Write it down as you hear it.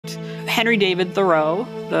Henry David Thoreau,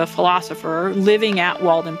 the philosopher, living at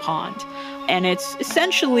Walden Pond. And it's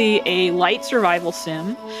essentially a light survival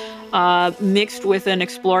sim mixed with an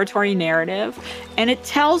exploratory narrative. And it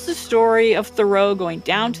tells the story of Thoreau going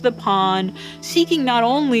down to the pond, seeking not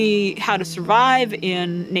only how to survive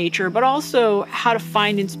in nature, but also how to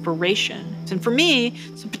find inspiration. And for me,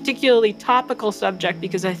 it's a particularly topical subject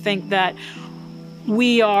because I think that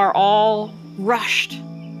we are all rushed.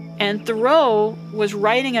 And Thoreau was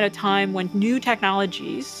writing at a time when new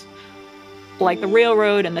technologies like the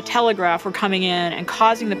railroad and the telegraph were coming in and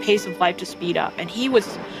causing the pace of life to speed up. And he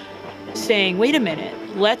was saying, wait a minute,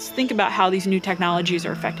 let's think about how these new technologies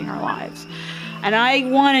are affecting our lives. And I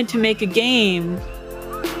wanted to make a game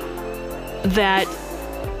that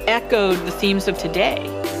echoed the themes of today.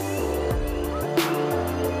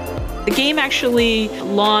 The game actually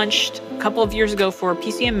launched a couple of years ago for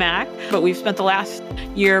PC and Mac, but we've spent the last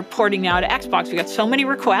year porting now to Xbox. We got so many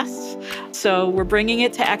requests, so we're bringing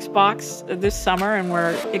it to Xbox this summer, and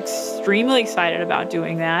we're extremely excited about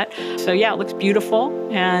doing that. So yeah, it looks beautiful,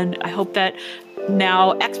 and I hope that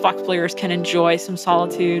now Xbox players can enjoy some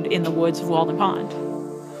solitude in the woods of Walden Pond.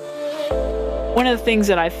 One of the things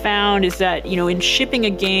that I've found is that, in shipping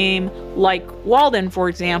a game like Walden, for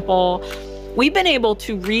example, we've been able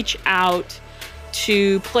to reach out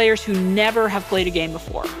to players who never have played a game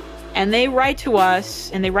before. And they write to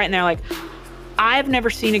us, and they're like, I've never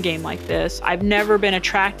seen a game like this. I've never been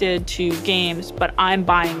attracted to games, but I'm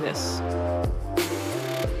buying this.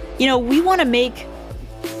 We want to make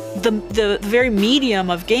the very medium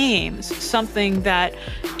of games something that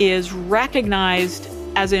is recognized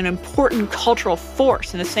as an important cultural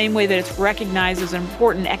force in the same way that it's recognized as an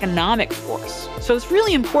important economic force. So it's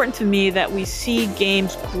really important to me that we see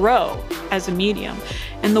games grow as a medium.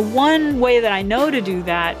 And the one way that I know to do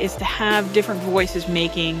that is to have different voices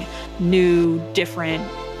making new, different,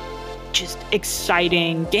 just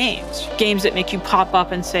exciting games. Games that make you pop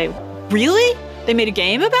up and say, really? They made a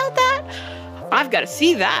game about that? I've got to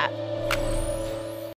see that.